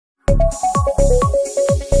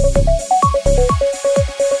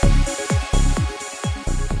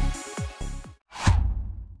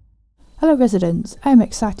Fellow residents, I am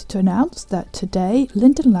excited to announce that today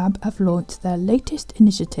LindenLab have launched their latest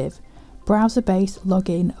initiative, browser-based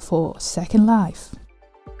login for Second Life.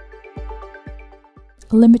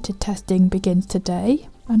 Limited testing begins today,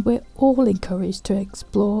 and we're all encouraged to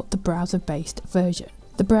explore the browser-based version.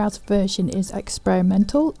 The browser version is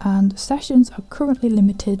experimental and sessions are currently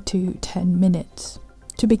limited to 10 minutes.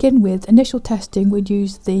 To begin with, initial testing would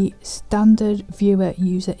use the standard viewer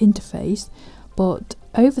user interface, but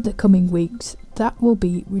over the coming weeks that will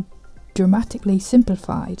be dramatically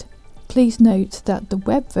simplified. Please note that the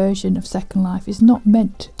web version of Second Life is not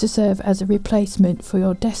meant to serve as a replacement for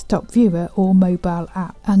your desktop viewer or mobile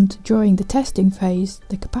app, and during the testing phase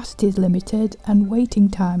the capacity is limited and waiting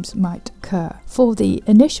times might occur. For the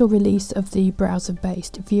initial release of the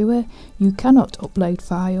browser-based viewer, you cannot upload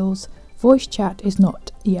files, voice chat is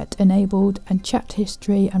not yet enabled, and chat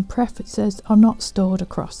history and preferences are not stored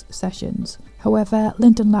across sessions. However,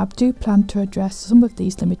 LindenLab do plan to address some of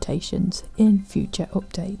these limitations in future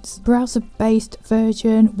updates. Browser-based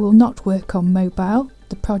version will not work on mobile.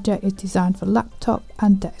 The project is designed for laptop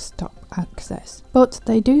and desktop access, but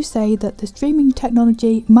they do say that the streaming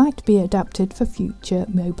technology might be adapted for future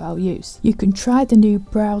mobile use. You can try the new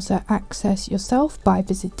browser access yourself by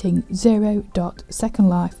visiting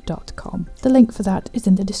 0.secondlife.com. The link for that is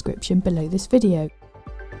in the description below this video.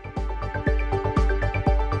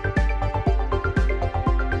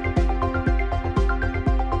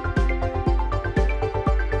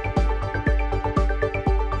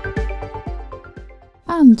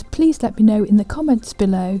 And please let me know in the comments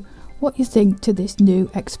below what you think to this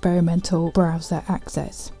new experimental browser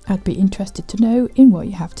access. I'd be interested to know in what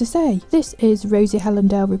you have to say. This is Rosie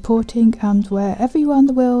Helendale reporting, and wherever you are in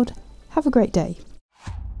the world, have a great day.